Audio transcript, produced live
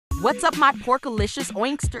What's up, my porkalicious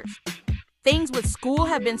oinksters? Things with school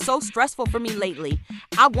have been so stressful for me lately.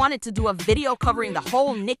 I wanted to do a video covering the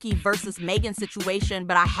whole Nikki versus Megan situation,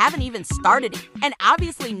 but I haven't even started it. And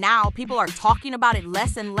obviously now people are talking about it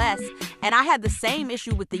less and less, and I had the same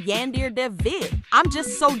issue with the Yandir Dev vid. I'm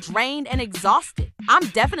just so drained and exhausted. I'm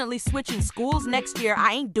definitely switching schools next year.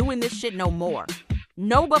 I ain't doing this shit no more.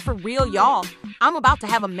 No, but for real, y'all, I'm about to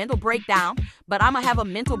have a mental breakdown, but I'ma have a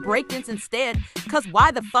mental breakdance instead, cause why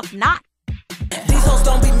the fuck not? These hoes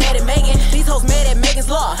don't be mad at Megan. These hoes mad at Megan's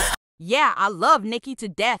law. Yeah, I love Nikki to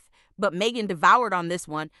death, but Megan devoured on this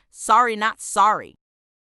one. Sorry, not sorry.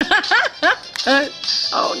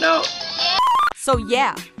 Oh no. So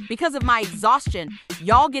yeah, because of my exhaustion,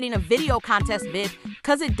 y'all getting a video contest vid,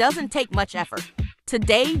 cause it doesn't take much effort.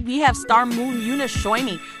 Today, we have star moon Yuna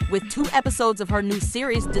Shoimi with 2 episodes of her new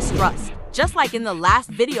series, Distrust. Just like in the last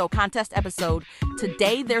video contest episode,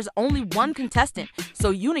 today there's only one contestant,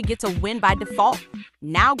 so Yuna gets a win by default.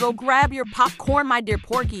 Now go grab your popcorn, my dear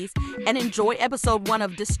porkies, and enjoy episode 1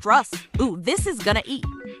 of Distrust. Ooh, this is gonna eat.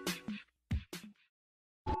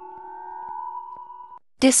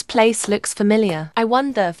 This place looks familiar. I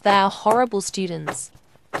wonder if they are horrible students.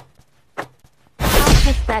 How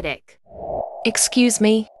pathetic. Excuse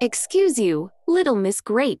me? Excuse you, Little Miss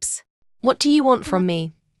Grapes. What do you want from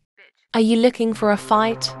me? Are you looking for a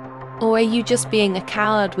fight? Or are you just being a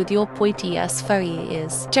coward with your pointy-ass furry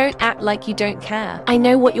ears? Don't act like you don't care. I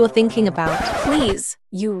know what you're thinking about. Please,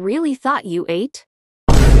 you really thought you ate?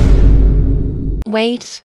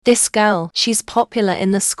 Wait, this girl, she's popular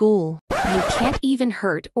in the school. You can't even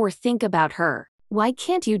hurt or think about her. Why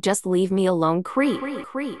can't you just leave me alone, creep?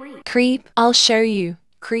 Creep? I'll show you,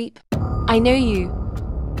 creep. I know you,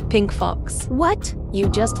 Pink Fox. What? You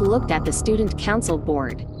just looked at the student council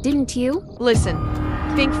board, didn't you? Listen,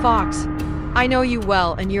 Pink Fox, I know you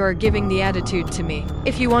well and you are giving the attitude to me.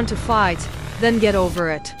 If you want to fight, then get over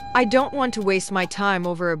it. I don't want to waste my time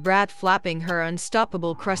over a brat flapping her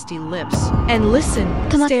unstoppable crusty lips. And listen,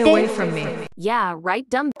 stay away from me. Yeah, right,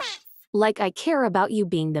 dumb. Like I care about you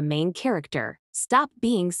being the main character. Stop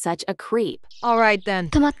being such a creep. Alright then.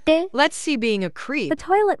 Let's see being a creep. The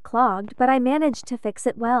toilet clogged, but I managed to fix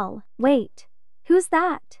it well. Wait, who's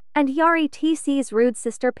that? And Yari TC's rude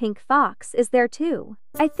sister Pink Fox is there too.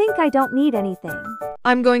 I think I don't need anything.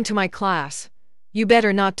 I'm going to my class. You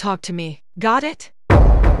better not talk to me. Got it?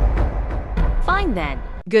 Fine then.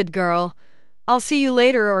 Good girl. I'll see you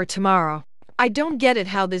later or tomorrow. I don't get it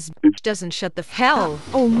how this bitch doesn't shut the hell.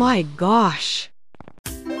 Oh my gosh.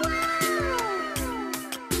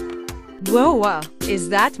 Whoa, is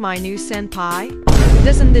that my new senpai?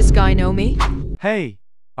 Doesn't this guy know me? Hey,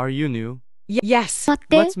 are you new? Yes.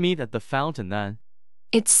 Let's meet at the fountain then.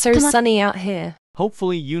 It's so sunny out here.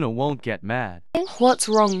 Hopefully Yuna won't get mad. What's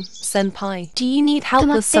wrong, senpai? Do you need help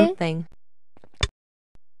with something?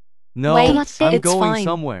 No, Wait, I'm it's going fine.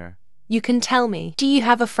 somewhere. You can tell me. Do you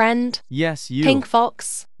have a friend? Yes, you. Pink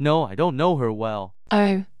Fox? No, I don't know her well.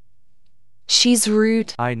 Oh. She's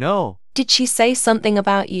rude. I know. Did she say something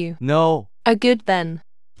about you? No. Oh, good then.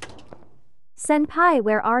 Senpai,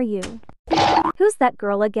 where are you? Who's that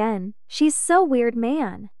girl again? She's so weird,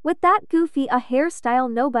 man. With that goofy a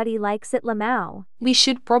hairstyle nobody likes it, Lamau. We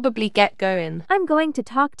should probably get going. I'm going to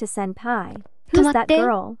talk to Senpai. Who's that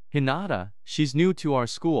girl? Hinata. She's new to our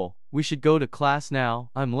school. We should go to class now.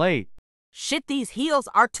 I'm late. Shit, these heels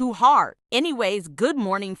are too hard. Anyways, good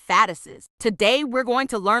morning, fattises. Today, we're going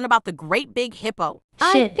to learn about the great big hippo.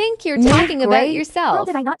 I think you're talking about Girl, yourself.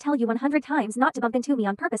 did I not tell you 100 times not to bump into me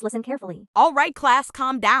on purpose? Listen carefully. All right, class,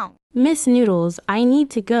 calm down. Miss Noodles, I need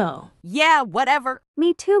to go. Yeah, whatever.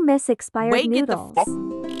 Me too, Miss Expired Wait, get the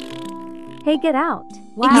Noodles. Hey, get out.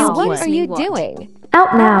 Wow, what Excuse are me, you what? doing?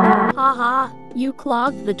 Out now. Haha, you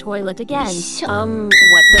clogged the toilet again. What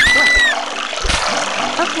the frick?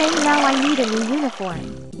 Okay, now I need a new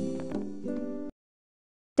uniform.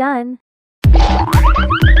 Done.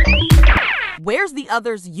 Where's the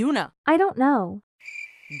others, Yuna? I don't know.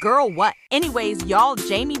 Girl, what? Anyways, y'all,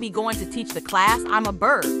 Jamie be going to teach the class. I'm a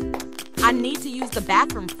bird. I need to use the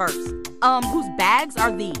bathroom first. Whose bags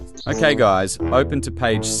are these? Okay guys, open to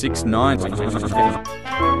page 690.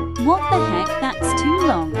 What the heck? That's too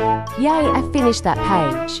long. Yay, I finished that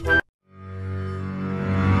page.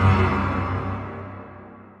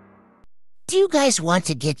 Do you guys want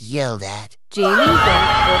to get yelled at? Jamie, don't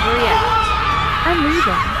overreact. I'm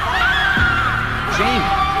leaving.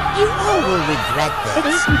 Jamie, you all will regret It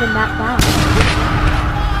this. ain't even that bad.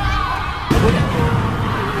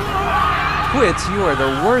 Quit, you are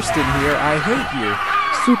the worst in here. I hate you.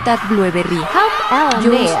 Sutat blueberry. Help Ellen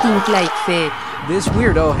You there. stink like fig. This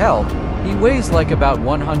weirdo help. He weighs like about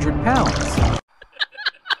 100 pounds.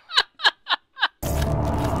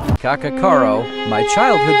 Kakakaro, my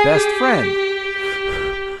childhood best friend.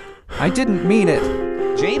 I didn't mean it.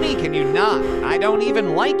 Jamie, can you not? I don't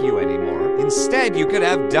even like you anymore. Instead, you could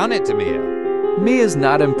have done it to Mia. Mia's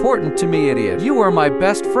not important to me, idiot. You were my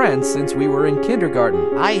best friend since we were in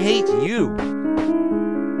kindergarten. I hate you.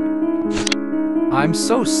 I'm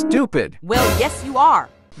so stupid. Well, yes, you are.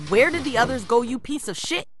 Where did the others go, you piece of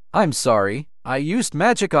shit? I'm sorry. I used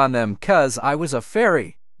magic on them 'cause I was a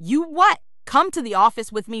fairy. You what? Come to the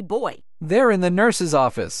office with me, boy. They're in the nurse's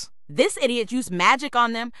office. This idiot used magic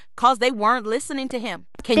on them 'cause they weren't listening to him.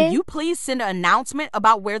 Can you please send an announcement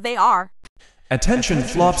about where they are? Attention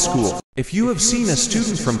Flop School. If you have seen a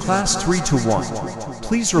student from class 3 to 1,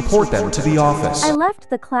 please report them to the office. I left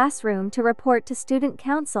the classroom to report to student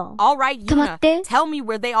council. All right, Yuna, tell me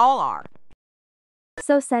where they all are.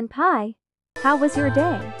 So senpai, how was your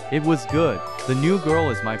day? It was good. The new girl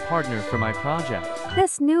is my partner for my project.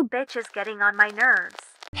 This new bitch is getting on my nerves.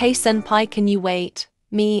 Hey senpai, can you wait?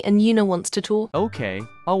 Me and Yuna wants to talk. Okay,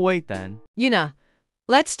 I'll wait then. Yuna,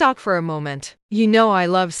 let's talk for a moment. You know I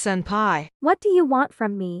love senpai. What do you want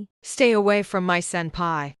from me? Stay away from my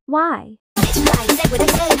senpai. Why?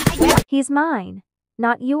 He's mine,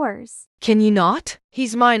 not yours. Can you not?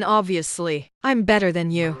 He's mine, obviously. I'm better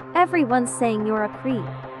than you. Everyone's saying you're a creep.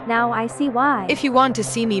 Now I see why. If you want to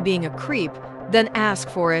see me being a creep, then ask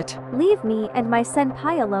for it. Leave me and my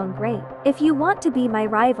senpai alone, great. If you want to be my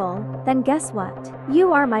rival, then guess what?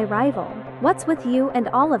 You are my rival. What's with you and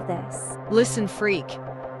all of this? Listen, freak.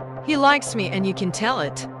 He likes me and you can tell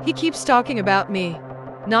it. He keeps talking about me.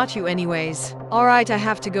 Not you anyways. Alright, I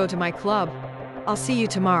have to go to my club. I'll see you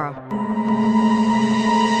tomorrow.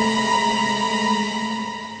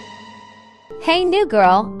 Hey new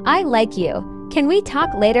girl, I like you. Can we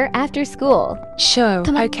talk later after school? Sure,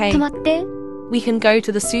 okay. We can go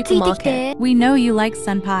to the supermarket. We know you like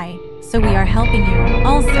senpai, so we are helping you.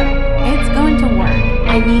 Also, it's going to work.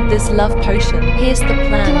 I need this love potion. Here's the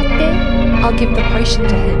plan. I'll give the potion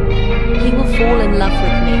to him. He will fall in love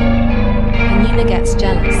with me. And Yuna gets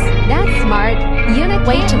jealous. That's smart. Yuna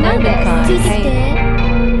Wait a can't know moment, guys. this. Hey.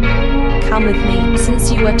 Come with me. Since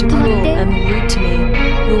you were too cruel and rude to me,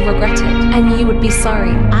 you'll regret it. And you would be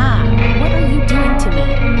sorry. Ah, what are you doing to me?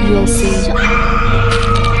 You'll see.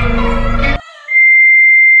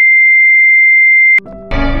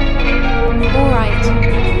 Alright.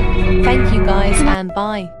 Thank you guys and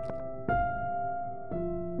bye.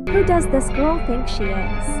 Who does this girl think she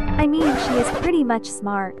is? I mean, she is pretty much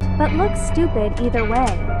smart, but looks stupid either way.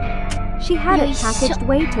 She had it packaged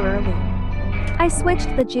way too early. I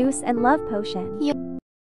switched the juice and love potion.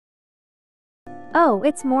 Oh,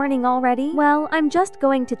 it's morning already? Well, I'm just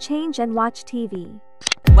going to change and watch TV.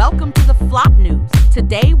 Welcome to the Flop News.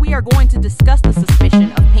 Today we are going to discuss the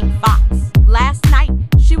suspicion of Pink Fox. Last night,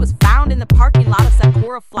 she was found in the parking lot of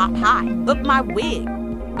Sakura Flop High. Look, my wig.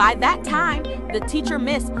 By that time, the teacher,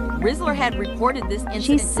 Miss Rizzler, had reported this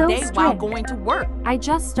incident today while going to work. I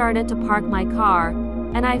just started to park my car,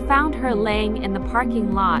 and I found her laying in the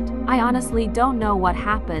parking lot. I honestly don't know what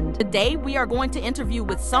happened. Today, we are going to interview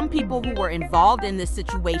with some people who were involved in this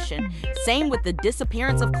situation. Same with the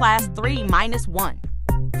disappearance of Class 3-1.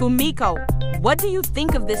 Fumiko, what do you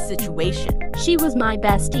think of this situation? She was my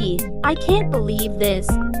bestie. I can't believe this.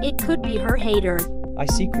 It could be her hater. I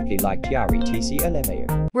secretly liked Yari TC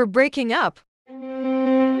LMAO. We're breaking up.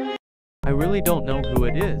 I really don't know who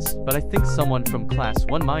it is, but I think someone from class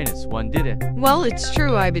 1-1 did it. Well, it's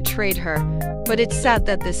true I betrayed her, but it's sad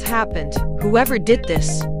that this happened. Whoever did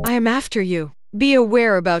this, I am after you. Be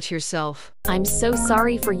aware about yourself. I'm so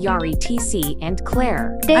sorry for Yari TC and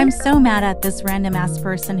Claire. I'm so mad at this random-ass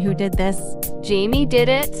person who did this. Jamie did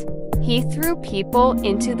it. He threw people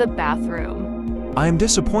into the bathroom. I am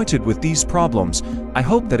disappointed with these problems. I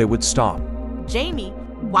hope that it would stop. Jamie,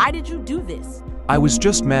 why did you do this? I was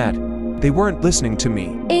just mad. They weren't listening to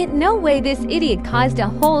me. Ain't no way this idiot caused a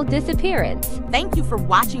whole disappearance. Thank you for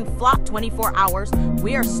watching Flop 24 Hours.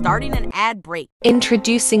 We are starting an ad break.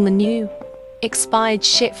 Introducing the new expired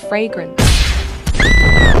shit fragrance.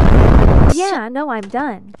 Yeah, no, I'm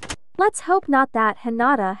done. Let's hope not that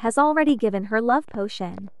Hinata has already given her love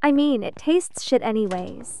potion. I mean, it tastes shit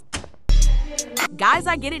anyways. Guys,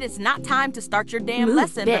 I get it. It's not time to start your damn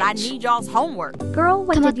lesson, but I need y'all's homework. Girl,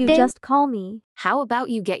 what did you just call me? How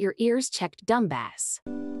about you get your ears checked, dumbass?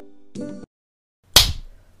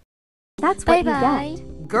 That's what you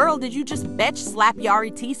get. Girl, did you just bitch slap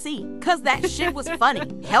Yari TC? Cause that shit was funny.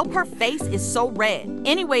 Help, her face is so red.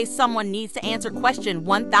 Anyway, someone needs to answer question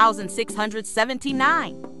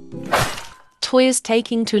 1679. Toya's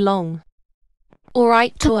taking too long.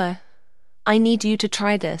 Alright, Toya. I need you to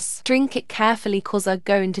try this. Drink it carefully cause I'm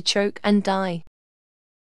going to choke and die.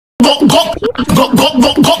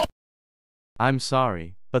 I'm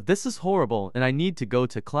sorry, but this is horrible and I need to go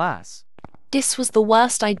to class. This was the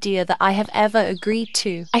worst idea that I have ever agreed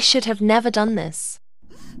to. I should have never done this.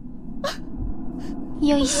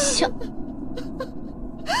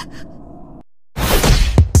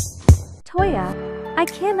 Toya, I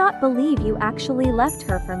cannot believe you actually left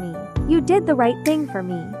her for me. You did the right thing for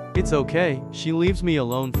me. It's okay, she leaves me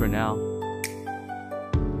alone for now.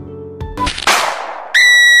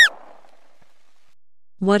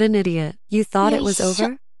 What an idiot. You thought it was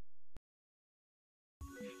over?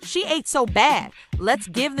 She ate so bad. Let's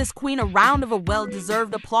give this queen a round of a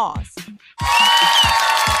well-deserved applause.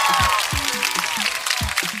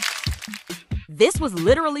 This was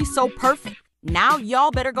literally so perfect. Now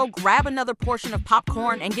y'all better go grab another portion of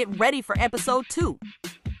popcorn and get ready for episode 2.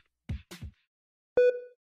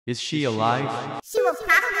 Is she alive? She will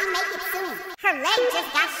probably make it soon. Her leg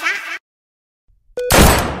just got shot.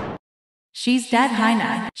 She's dead,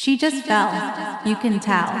 Haina. She just fell. You can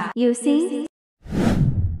tell. You see?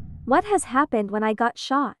 What has happened when I got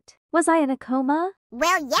shot? Was I in a coma?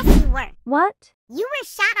 Well, yes you were. What? You were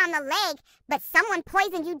shot on the leg, but someone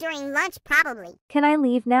poisoned you during lunch probably. Can I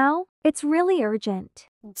leave now? It's really urgent.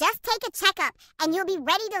 Just take a checkup and you'll be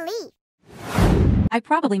ready to leave. I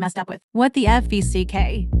probably messed up with. What the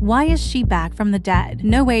FVCK? Why is she back from the dead?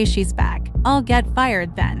 No way she's back. I'll get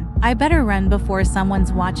fired then. I better run before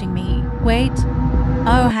someone's watching me. Wait.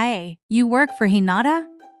 Oh hey, you work for Hinata?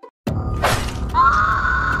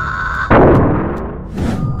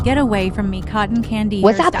 Get away from me, cotton candy.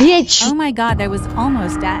 What's up, bitch? Oh my god, I was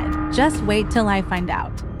almost dead. Just wait till I find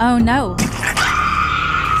out. Oh no.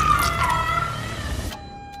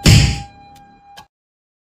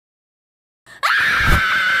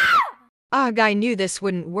 Ugh, I knew this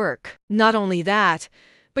wouldn't work. Not only that,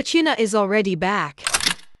 but Yuna is already back.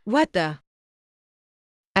 What the?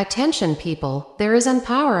 Attention people, there is an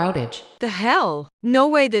power outage. The hell? No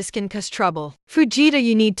way this can cause trouble. Fujita,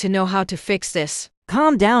 you need to know how to fix this.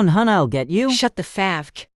 Calm down, hun, I'll get you. Shut the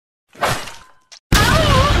favk.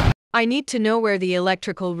 I need to know where the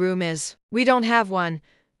electrical room is. We don't have one,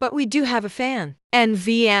 but we do have a fan. And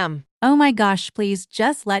VM. Oh my gosh, please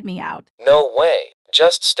just let me out. No way.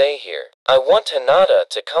 Just stay here. I want Hinata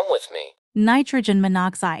to come with me. Nitrogen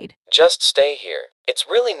monoxide. Just stay here. It's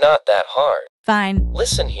really not that hard. Fine.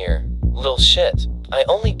 Listen here, little shit. I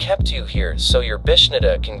only kept you here so your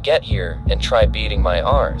Bishnita can get here and try beating my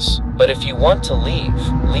arse. But if you want to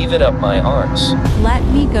leave it up my arse. Let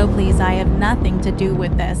me go please, I have nothing to do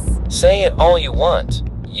with this. Say it all you want,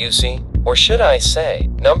 Yusi. Or should I say,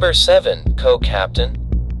 number 7, co-captain.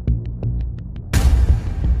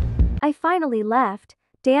 I finally left.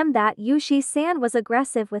 Damn, that Yushi-san was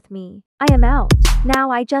aggressive with me. I am out.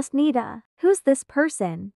 Now I just need a... Who's this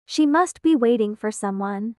person? She must be waiting for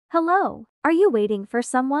someone. Hello? Are you waiting for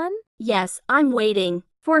someone? Yes, I'm waiting.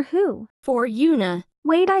 For who? For Yuna.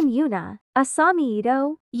 Wait, I'm Yuna. Asami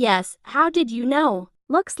Ito? Yes, how did you know?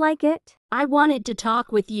 Looks like it. I wanted to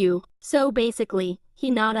talk with you. So basically,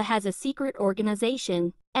 Hinata has a secret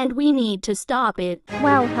organization, and we need to stop it.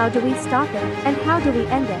 Well, how do we stop it? And how do we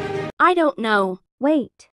end it? I don't know.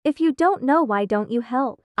 Wait, if you don't know, why don't you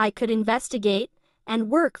help? I could investigate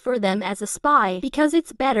and work for them as a spy because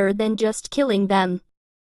it's better than just killing them.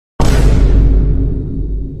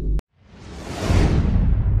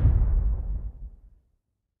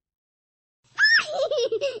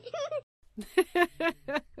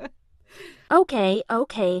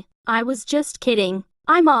 Okay, I was just kidding.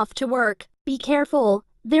 I'm off to work. Be careful,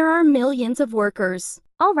 there are millions of workers.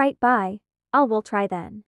 Alright, bye. I will try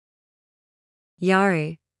then.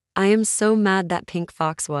 Yari, I am so mad that Pink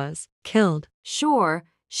Fox was killed. Sure,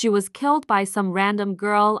 she was killed by some random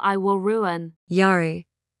girl I will ruin. Yari,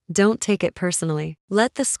 don't take it personally.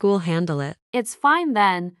 Let the school handle it. It's fine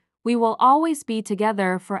then. We will always be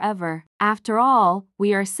together forever. After all,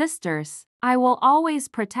 we are sisters. I will always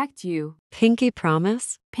protect you. Pinky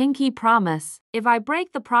promise? Pinky promise. If I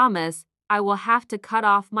break the promise, I will have to cut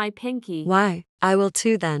off my pinky. Why? I will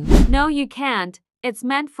too then. No, you can't. It's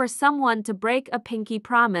meant for someone to break a pinky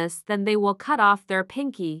promise, then they will cut off their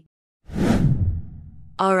pinky.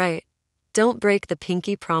 Alright. Don't break the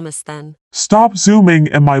pinky promise then. Stop zooming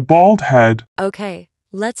in my bald head. Okay,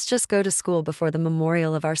 let's just go to school before the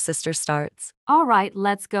memorial of our sister starts. Alright,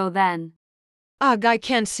 let's go then. Ugh, I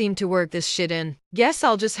can't seem to work this shit in. Guess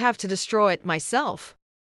I'll just have to destroy it myself.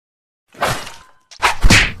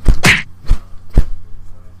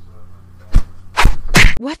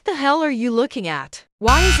 What the hell are you looking at?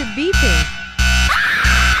 Why is it beeping?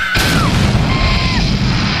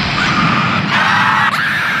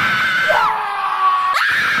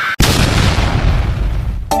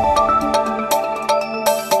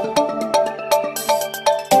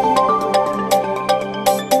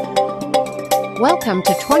 Welcome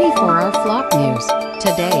to 24-hour flop news.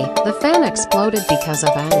 Today, the fan exploded because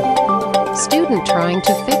of an student trying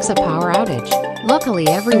to fix a power outage. Luckily,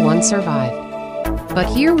 everyone survived. But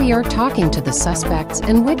here we are talking to the suspects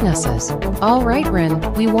and witnesses. All right, Rin,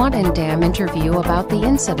 we want an damn interview about the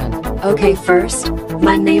incident. Okay, first,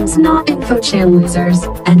 my name's not InfoChan Losers,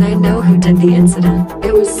 and I know who did the incident.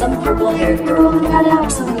 It was some purple-haired girl who had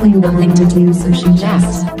absolutely nothing to do, so she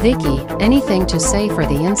just... Vicky, anything to say for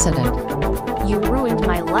the incident? You ruined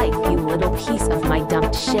my life, you little piece of my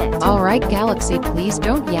dumped shit. All right, Galaxy, please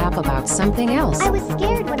don't yap about something else. I was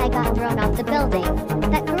scared when I got thrown off the building.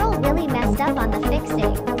 That girl really messed up on the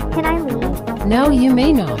fixing. Can I leave? No, you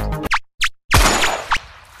may not.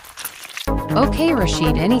 Okay,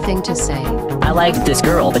 Rashid, anything to say? I liked this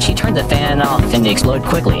girl, but she turned the fan off and it exploded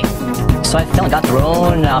quickly. So I fell and got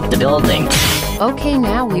thrown off the building. Okay,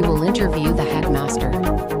 now we will interview the headmaster.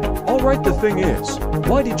 Alright, the thing is,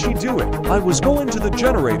 why did she do it? I was going to the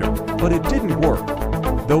generator, but it didn't work.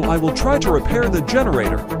 Though I will try to repair the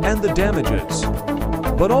generator and the damages.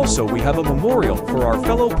 But also we have a memorial for our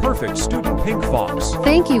fellow perfect student Pink Fox.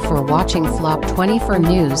 Thank you for watching Flop 24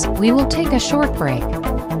 News. We will take a short break.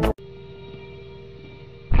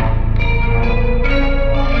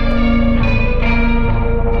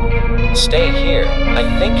 Stay here.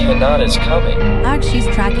 I think Hinata's coming. Ugh, she's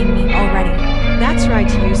tracking me already. That's right,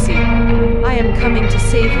 Yusi. I am coming to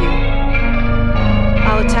save you.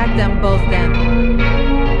 I'll attack them both then.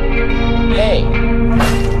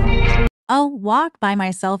 Hey! I'll walk by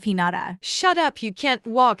myself, Hinata. Shut up, you can't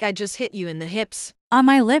walk, I just hit you in the hips. On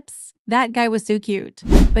my lips, that guy was so cute,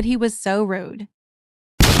 but he was so rude.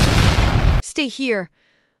 Stay here.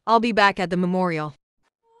 I'll be back at the memorial.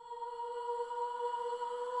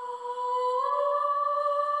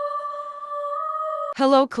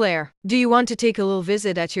 Hello, Claire. Do you want to take a little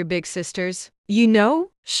visit at your big sister's? You know?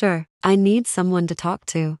 Sure, I need someone to talk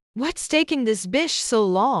to. What's taking this bish so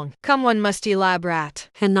long? Come one musty lab rat.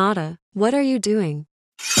 Hinata, what are you doing?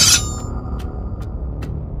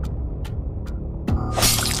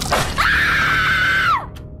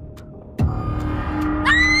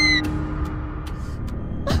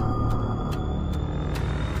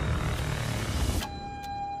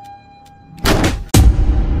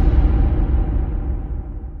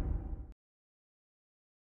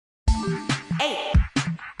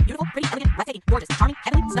 Beautiful, pretty, elegant, breathtaking, gorgeous, charming,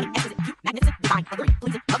 heavenly, stunning, exquisite, cute, magnificent, divine, alluring,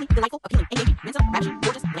 pleasing, lovely, delightful, appealing, engaging, winsome, ravishing,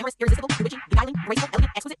 gorgeous, glamorous, irresistible, bewitching, beguiling, graceful,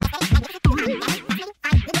 elegant, exquisite.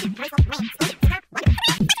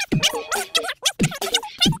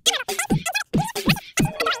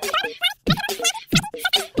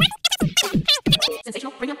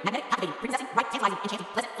 Sensational, premium, magnetic, captivating, prepossessing, bright, tantalizing, enchanting,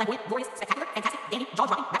 pleasant, flamboyant, glorious, spectacular, fantastic, dandy,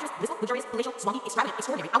 jaw-dropping, rapturous, blissful, luxurious, palatial, swanky, extravagant,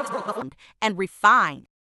 extraordinary, out of this world, performed, and refined.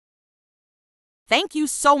 Thank you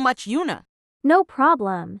so much, Yuna. No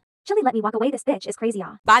problem. Chili let me walk away, this bitch is crazy,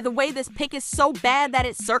 y'all. By the way, this pic is so bad that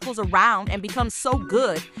it circles around and becomes so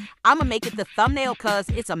good. I'ma make it the thumbnail cause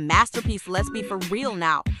it's a masterpiece, let's be for real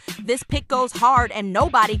now. This pic goes hard and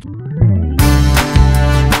nobody...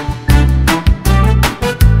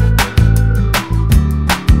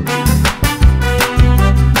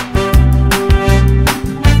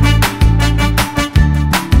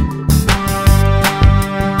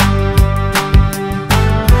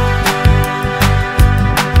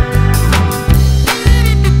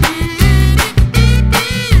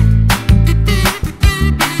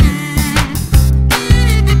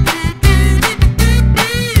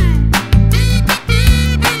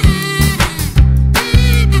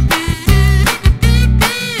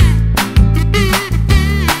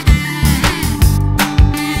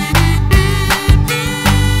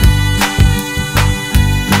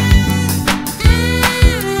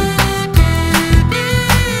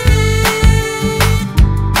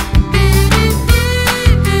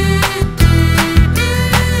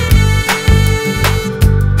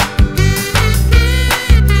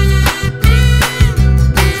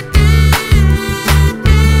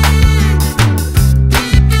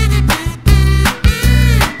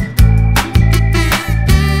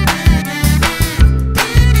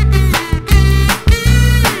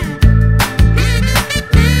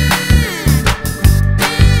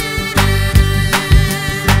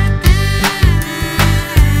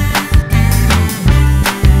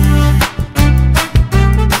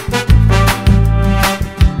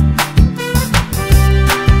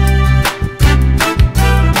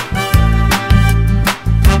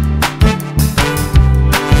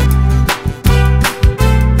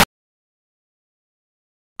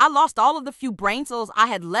 I lost all of the few brain cells I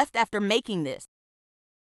had left after making this.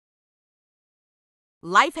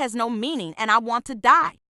 Life has no meaning and I want to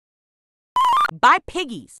die. Bye,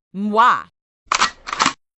 piggies. Mwah.